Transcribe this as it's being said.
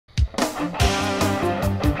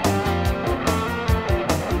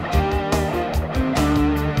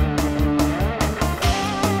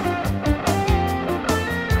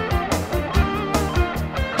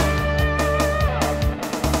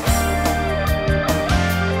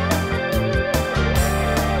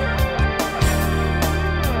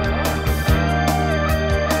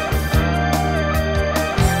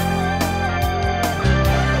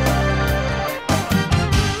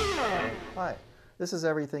This is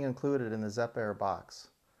everything included in the ZEP-AIR box.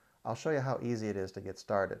 I'll show you how easy it is to get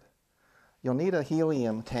started. You'll need a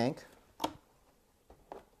helium tank,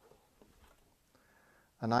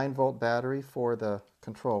 a 9-volt battery for the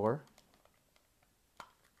controller,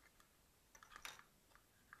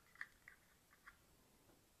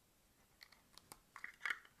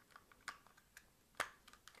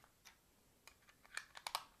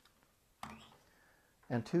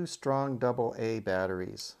 and 2 strong AA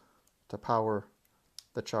batteries to power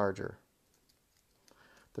the charger.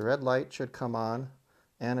 The red light should come on,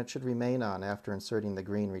 and it should remain on after inserting the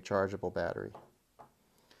green rechargeable battery.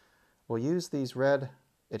 We'll use these red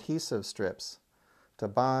adhesive strips to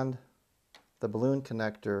bond the balloon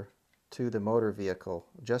connector to the motor vehicle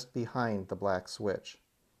just behind the black switch.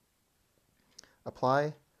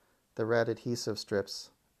 Apply the red adhesive strips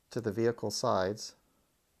to the vehicle sides .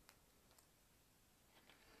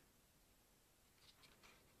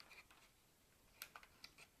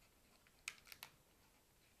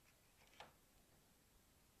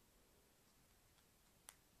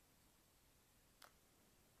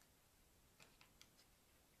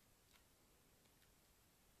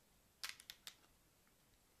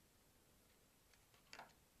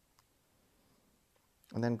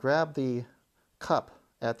 And then grab the cup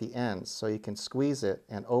at the ends so you can squeeze it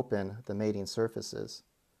and open the mating surfaces.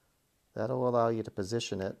 That'll allow you to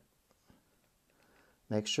position it.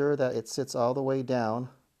 Make sure that it sits all the way down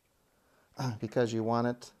because you want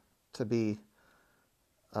it to be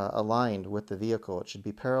aligned with the vehicle. It should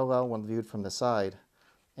be parallel when viewed from the side,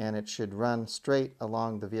 and it should run straight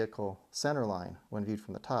along the vehicle center line when viewed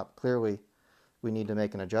from the top. Clearly, we need to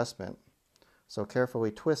make an adjustment. So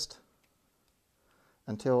carefully twist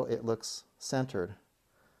until it looks centered,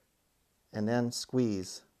 and then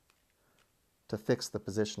squeeze to fix the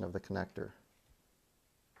position of the connector.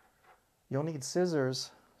 You'll need scissors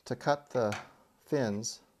to cut the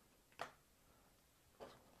fins,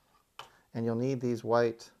 and you'll need these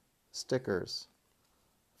white stickers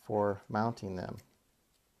for mounting them.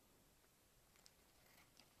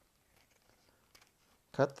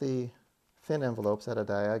 Cut the fin envelopes at a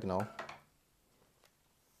diagonal .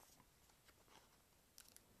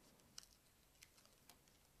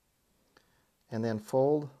 And then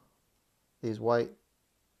fold these white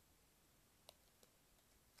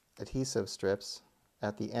adhesive strips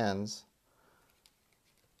at the ends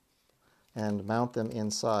and mount them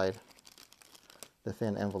inside the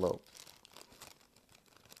fin envelope.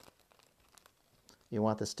 You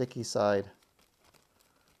want the sticky side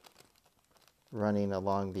running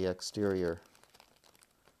along the exterior.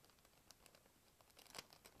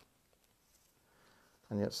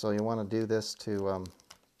 And so you want to do this to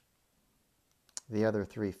the other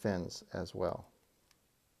 3 fins as well.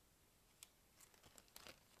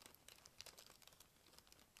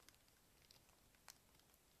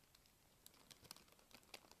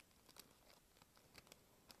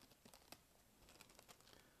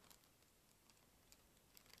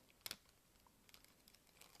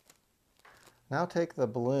 Now take the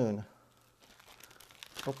balloon,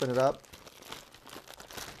 open it up,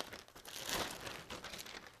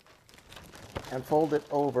 and fold it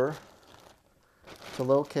over to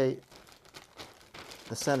locate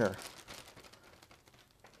the center.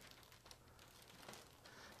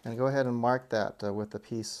 And go ahead and mark that with a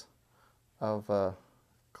piece of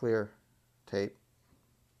clear tape.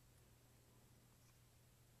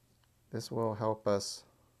 This will help us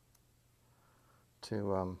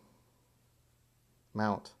to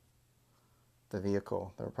mount the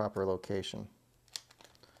vehicle, the proper location.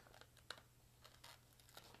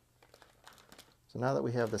 So now that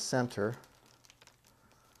we have the center,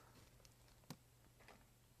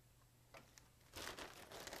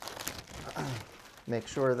 make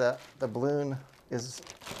sure that the balloon is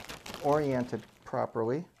oriented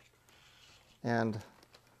properly, and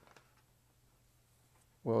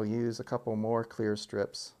we'll use a couple more clear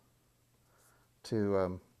strips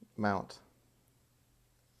to mount.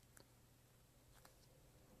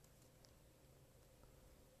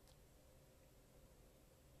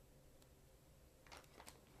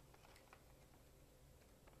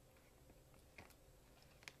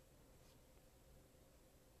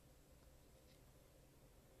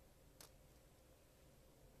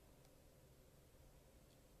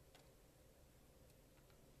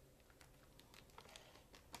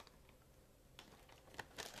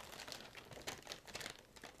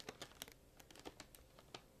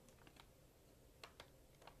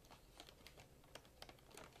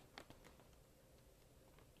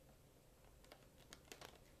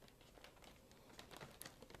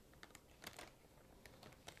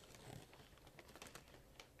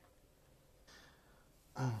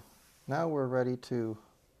 Now we're ready to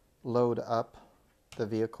load up the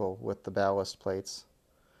vehicle with the ballast plates.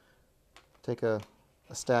 Take a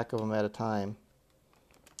stack of them at a time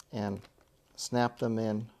and snap them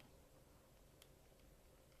in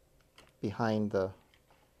behind the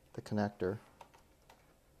connector.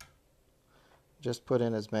 Just put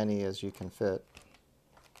in as many as you can fit.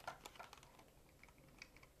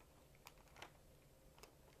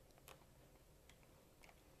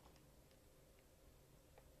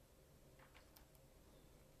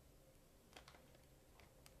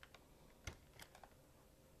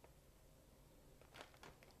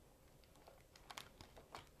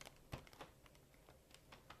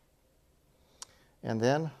 And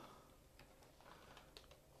then,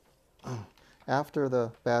 after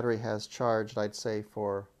the battery has charged, I'd say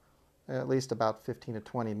for at least about 15 to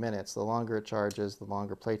 20 minutes. The longer it charges, the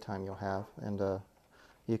longer playtime you'll have. And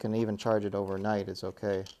you can even charge it overnight, it's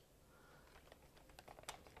okay.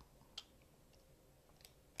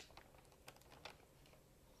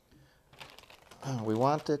 We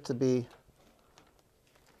want it to be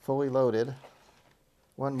fully loaded.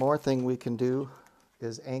 One more thing we can do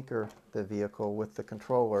is anchor the vehicle with the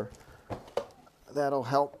controller. That'll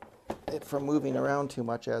help it from moving around too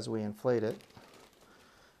much as we inflate it.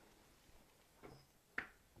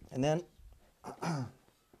 And then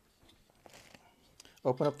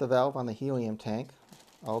open up the valve on the helium tank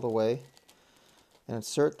all the way and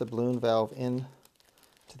insert the balloon valve in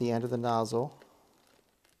to the end of the nozzle.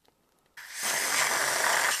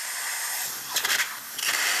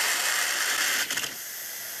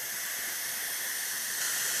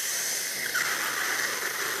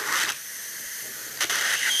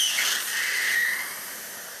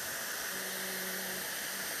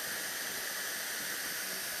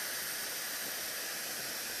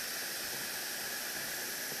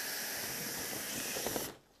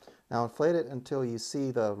 Now inflate it until you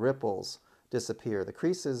see the ripples disappear. The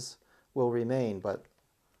creases will remain, but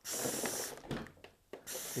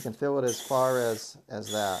you can fill it as far as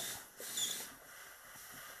that.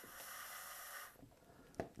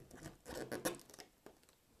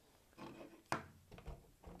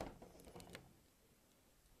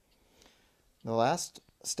 The last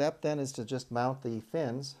step then is to just mount the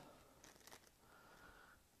fins.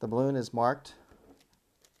 The balloon is marked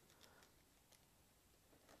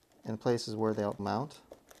in places where they'll mount.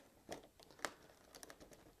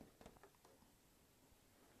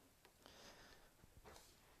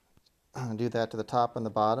 Do that to the top and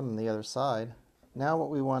the bottom and the other side. Now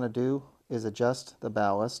what we want to do is adjust the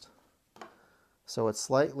ballast so it's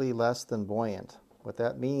slightly less than buoyant. What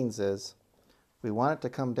that means is we want it to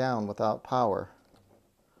come down without power,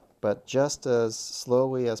 but just as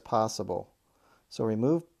slowly as possible. So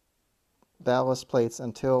remove ballast plates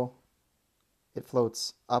until it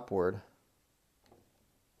floats upward,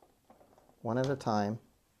 one at a time.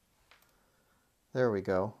 There we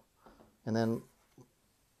go. And then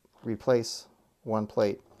replace one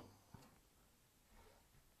plate.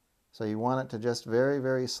 So you want it to just very,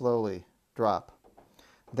 very slowly drop.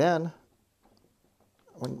 Then,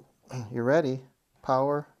 when you're ready,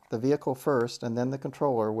 power the vehicle first and then the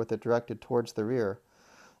controller with it directed towards the rear.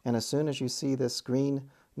 And as soon as you see this green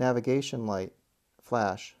navigation light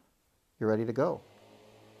flash, you're ready to go.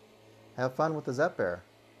 Have fun with the ZEP-AIR.